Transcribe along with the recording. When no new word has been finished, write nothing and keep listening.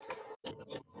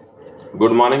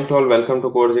Good morning to all. Welcome to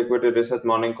Coors Equity Research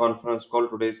Morning Conference Call.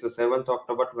 Today is the 7th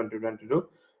October 2022.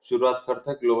 शुरुआत करते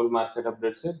हैं global market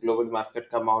update से। Global market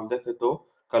का माहौल देखें तो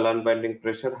कल अनबाइंडिंग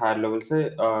प्रेशर हायर लेवल से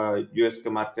यूएस के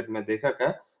मार्केट में देखा गया।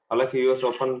 हालांकि यूएस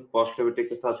ओपन पॉजिटिविटी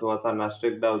के साथ हुआ था।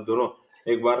 नास्डैक डाउ दोनों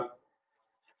एक बार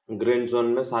ग्रीन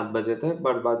जोन में 7 बजे थे,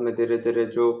 बट बाद में धीरे धीरे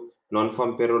जो नॉन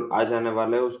फार्म पेरोल आ जाने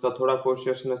वाला है उसका थोड़ा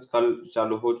कॉशियसनेस कल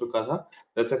चालू हो चुका था।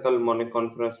 वैसे कल मॉर्निंग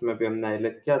कॉन्फ्रेंस में भी हमने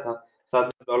हाईलाइट किया था। साथ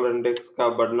में डॉलर इंडेक्स का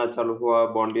बढ़ना चालू हुआ,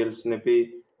 बॉन्ड यील्ड्स ने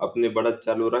भी अपनी बढ़त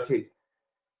चालू रखी।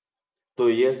 तो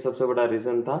ये सबसे बड़ा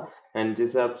रीजन था। एंड जिस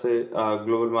हिसाब से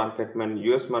ग्लोबल मार्केट में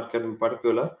यूएस मार्केट में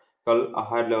पर्टिकुलर कल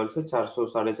हाई लेवल से 400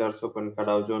 साढ़े 400 पॉइंट का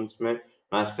डाउ जोन्स में,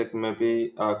 नास्डैक में भी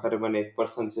करीबन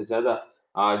 1% से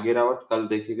ज्यादा गिरावट कल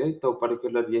देखी गई। तो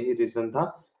पर्टिकुलर यही रीजन था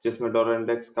जिसमें डॉलर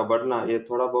इंडेक्स का बढ़ना ये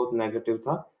थोड़ा बहुत नेगेटिव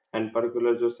था। एंड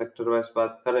पर्टिकुलर जो सेक्टर वाइज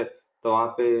बात करें तो वहाँ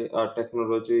पे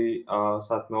टेक्नोलॉजी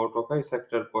साथ में ऑटो का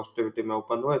सेक्टर पॉजिटिविटी में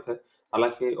ओपन हुए थे।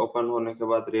 हालांकि ओपन होने के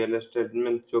बाद रियल एस्टेट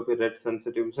में जो भी रेट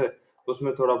सेंसिटिव है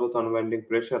उसमें थोड़ा बहुत अनवाइंडिंग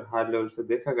प्रेशर हाई लेवल से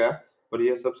देखा गया। और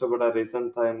ये सबसे बड़ा रीजन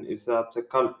था। इस हिसाब से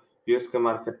कल यूएस के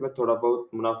मार्केट में थोड़ा बहुत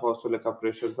मुनाफा वसूली का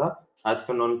प्रेशर था। आज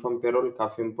का नॉन फर्म पेरोल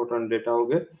काफी इंपॉर्टेंट डेटा हो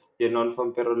गए। ये नॉन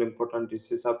फर्म पेरोल इंपॉर्टेंट इस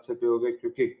हिसाब से भी हो गए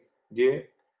क्योंकि ये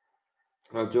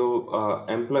जो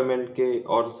एम्प्लॉयमेंट की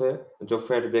ओर से जो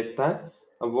फेड देखता है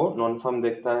वो नॉन फार्म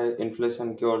देखता है।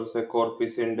 इन्फ्लेशन की ओर से core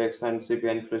PC index and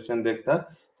CPI inflation देखता है।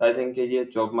 तो आई थिंक ये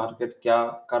जॉब मार्केट क्या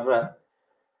कर रहा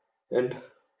है। एंड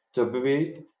जब भी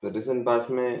रिसेंट पास्ट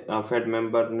में फेड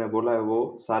मेंबर ने बोला है वो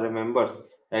सारे मेंबर्स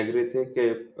एग्री थे कि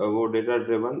वो डेटा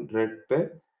ड्रिवन रेट पे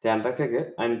ध्यान रखेंगे।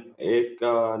 एंड एक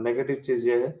नेगेटिव चीज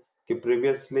ये है कि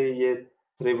प्रीवियसली ये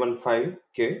 315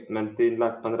 के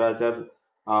 3,15,000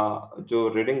 जो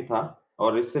रीडिंग था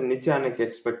और इससे नीचे आने की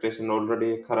एक्सपेक्टेशन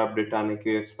ऑलरेडी, खराब डेटा आने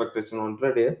की एक्सपेक्टेशन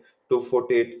ऑलरेडी है।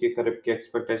 248 के करीब की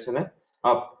एक्सपेक्टेशन है।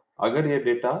 अब अगर ये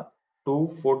डेटा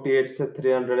 248 से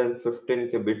 315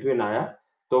 के बिटवीन आया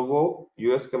तो वो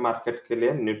यूएस के मार्केट के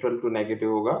लिए न्यूट्रल टू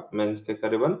नेगेटिव होगा, मींस के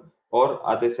करीबन और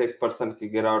आधे से 1% की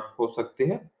गिरावट हो सकती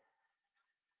है।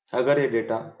 अगर ये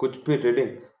डेटा कुछ भी रीडिंग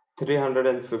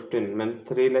 315 मीन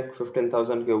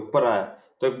 3,15,000 के ऊपर आया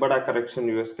तो एक बड़ा करेक्शन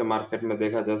यूएस के मार्केट में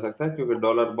देखा जा सकता है क्योंकि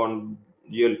डॉलर बॉन्ड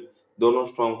यील्ड दोनों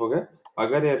स्ट्रांग हो गए।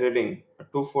 अगर ये रीडिंग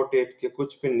 248 के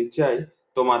कुछ भी नीचे आई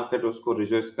तो मार्केट उसको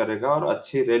रिजॉइस करेगा और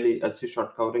अच्छी रैली, अच्छी शॉर्ट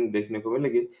कवरिंग देखने को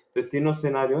मिलेगी। तो तीनों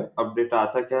सिनेरियो है। अब डेटा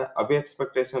आता क्या है, अभी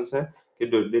एक्सपेक्टेशंस है कि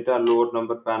डेटा लोअर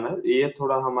नंबर पे आना है। ये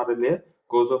थोड़ा हमारे लिए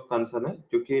कॉज ऑफ कंसर्न है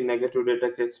क्योंकि नेगेटिव डेटा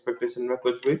के एक्सपेक्टेशन में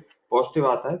कुछ भी पॉजिटिव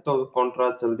आता है तो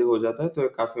कॉन्ट्रास्ट जल्दी हो जाता है। तो ये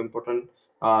काफी इंपॉर्टेंट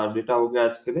डेटा हो गया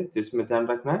आज के लिए जिसमें ध्यान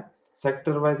रखना है।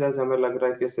 सेक्टर वाइज आज हमें लग रहा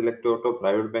है कि selective auto,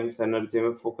 private banks, energy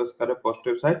में फोकस करें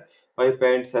पॉजिटिव साइड। वही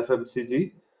paints,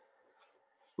 FMCG,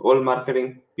 all marketing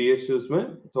PSUs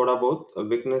में थोड़ा बहुत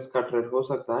वीकनेस का ट्रेड हो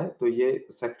सकता है। तो ये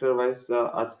सेक्टर वाइज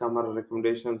आज का हमारा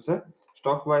रिकमेंडेशन है।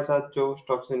 स्टॉक वाइज आज जो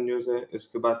स्टॉक्स इन न्यूज है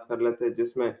इसकी बात कर लेते हैं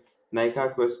जिसमें Nykaa,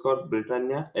 क्वेस्कॉर्प,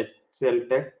 Britannia, HCL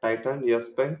take, Titan,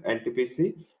 yes bank,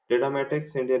 NTPC,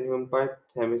 Datamatics, Indian human pipe,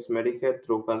 Themis Medicare,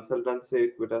 through consultancy,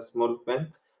 इक्विटा small bank,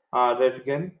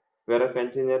 रेडगेन, वेरक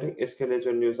engineering, इसके लिए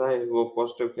जो न्यूज आए वो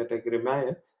पॉजिटिव कैटेगरी में आए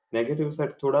हैं। नेगेटिव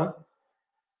साइड थोड़ा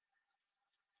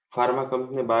pharma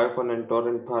company Biocon and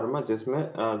Torrent pharma,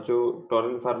 जिसमें जो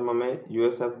टोरेंट फार्मा में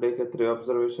यूएसएफडीए के 3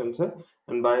 ऑब्जर्वेशन है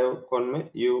एंड बायोकॉन में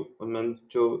यू मीन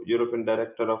जो European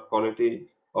director of quality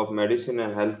of medicine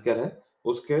and health care है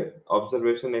उसके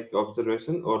ऑब्जर्वेशन, एक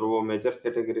ऑब्जर्वेशन और वो मेजर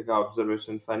कैटेगरी का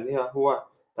ऑब्जर्वेशन फाइन हुआ।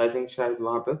 आई थिंक शायद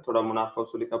वहां पे थोड़ा मुनाफा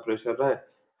वसूली का प्रेशर रहे।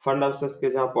 फंड हाउसेस के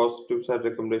जहाँ पॉजिटिव साइड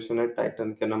रिकमेंडेशन है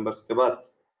टाइटन के नंबर्स के बाद,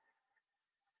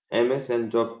 MS and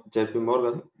job JP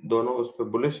Morgan दोनों उस पर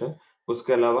बुलिश है।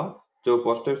 उसके अलावा जो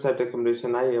पॉजिटिव साइड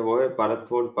रिकमेंडेशन आई है वो है Bharat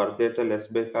Forge, Bharatiya Airtel,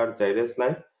 SBI card, Zydus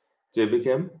life,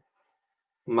 JBChem,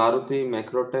 Maruti,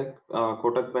 Macrotech,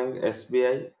 Kotak bank,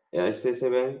 SBI,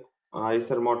 ICICI bank,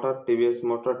 Eicher motor, TVS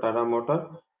motor, Tata motor,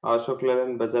 Ashok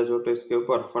Leyland, Bajaj auto, इसके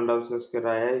ऊपर फंड हाउसेस की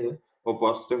राय आई है वो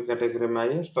पॉजिटिव कैटेगरी में आई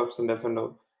है। Stocks in F and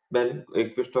bank,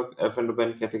 एक भी stock F and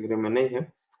bank category में नहीं है।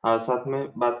 साथ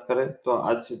में बात करें तो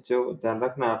आज जो ध्यान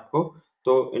रखना है आपको,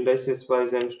 तो indices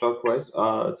wise and stock wise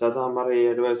ज्यादा हमारा ये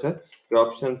एडवाइस है कि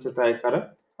ऑप्शन से ट्राई करें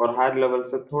और हायर लेवल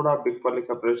से थोड़ा बिग वाली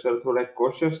का प्रेशर, थोड़ा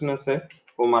कॉशियसनेस है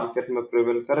वो मार्केट में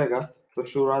प्रिवेल करेगा। तो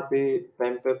शुरुआती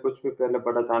टाइम पे कुछ भी पहले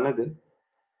बढ़त आने दे,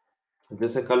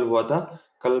 जैसे कल हुआ था।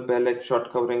 कल पहले एक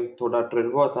शॉर्ट कवरिंग थोड़ा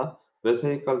ट्रेड हुआ था,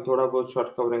 वैसे ही कल थोड़ा बहुत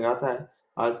शॉर्ट कवरिंग आता है।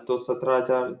 आज तो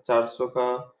 17,400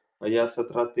 का या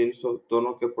 17,300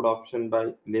 दोनों के पुट ऑप्शन बाय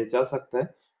लिए जा सकते हैं।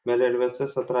 मेरे एडवाइस से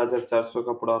 17,400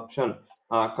 का पुट ऑप्शन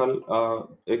कल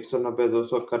 190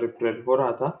 200 करीब ट्रेड हो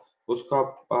रहा था, उसको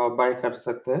आप बाय कर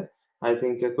सकते हैं। आई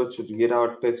थिंक कुछ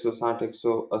गिरावट पे 160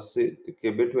 180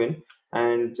 के बिटवीन,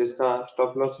 एंड जिसका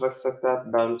स्टॉप लॉस रख सकते हैं आप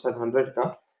डाउन साइड 100 का।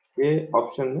 ये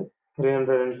ऑप्शन में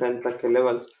 310 तक के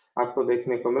लेवल्स आपको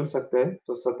देखने को मिल सकते हैं।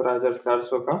 तो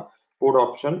 17,400 का पुट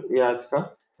ऑप्शन ये आज का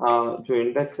जो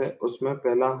इंडेक्स है उसमें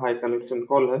पहला हाई कनेक्शन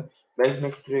कॉल है। बैंक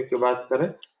निफ्टी की बात करें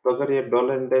तो अगर ये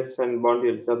dollar index and bond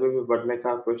yield कभी भी बढ़ने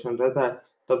का क्वेश्चन रहता है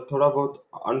तब थोड़ा बहुत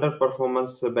अंडर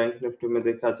परफॉर्मेंस बैंक निफ्टी में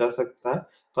देखा जा सकता है।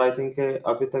 तो आई थिंक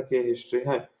अभी तक ये हिस्ट्री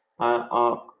है।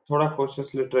 थोड़ा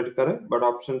कॉशियसली ट्रेड करें, बट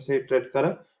ऑप्शन से ही ट्रेड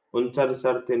करें।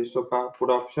 39,300 का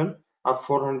पुट ऑप्शन आप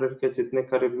 400 के जितने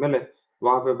करीब मिले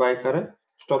वहां पे बाय करें।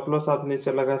 स्टॉप लॉस आप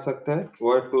नीचे लगा सकते हैं,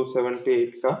 वो है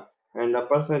 278 का। एंड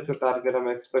अपर साइड जो टारगेट हम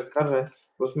एक्सपेक्ट कर रहे हैं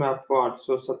उसमें आपको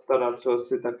 870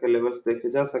 880 तक के लेवल्स देखे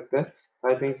जा सकते हैं।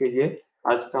 आई थिंक ये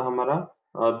आज का हमारा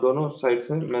दोनों साइड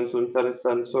से मीन्स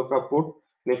 39,700 का पुट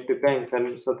निफ्टी बैंक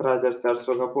एंड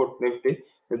 17,400 का पुट निफ्टी,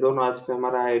 ये दोनों आज के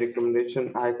हमारा high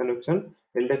connection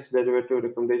index derivative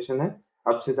recommendation है।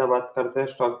 अब सीधा बात करते हैं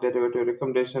स्टॉक डेरिवेटिव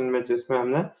रिकमेंडेशन में, जिसमें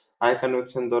हमने हाई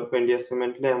कन्विक्शन दौर पे इंडिया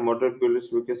सीमेंट लिया मॉडरेट बुलिश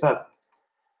व्यू के साथ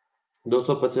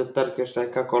 275 के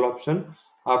स्ट्राइक का कॉल ऑप्शन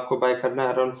आपको बाय करना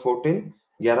है अराउंड 14,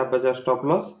 11 बजा स्टॉप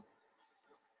लॉस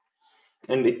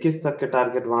एंड 21 तक के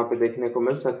टारगेट वहां पे देखने को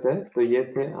मिल सकते हैं। तो ये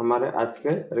थे हमारे आज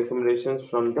के recommendations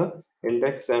from the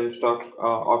index and stock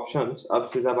options. अब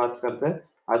सीधा बात करते हैं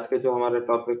आज के जो हमारे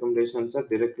टॉप रिकमेंडेशन है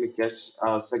डायरेक्टली कैश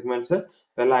सेगमेंट से।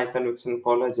 पहला आई कन्विक्शन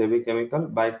कॉल है जेबी केमिकल,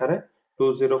 बाय करें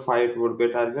 205 would be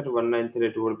target,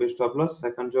 1938 would be stop loss.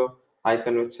 Second जो हाई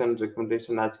कन्विक्शन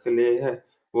रिकमेंडेशन आज के लिए है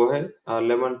वो है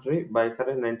लेमन ट्री, बाय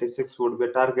करें 96 would be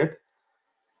target,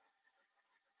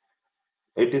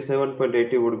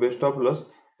 87.80 would be stop loss.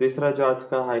 तीसरा जो आज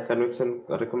का हाई कन्विक्शन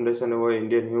रिकमेंडेशन है वो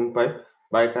इंडियन ह्यूम पाइप,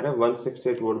 बाय करें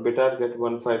 168 would be target,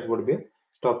 15 would be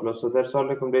stop loss. So that's all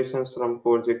recommendations from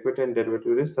Core's Equity and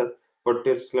Derivative Research. For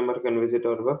tips, disclaimer, can visit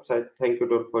our website. Thank you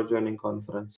to all for joining conference.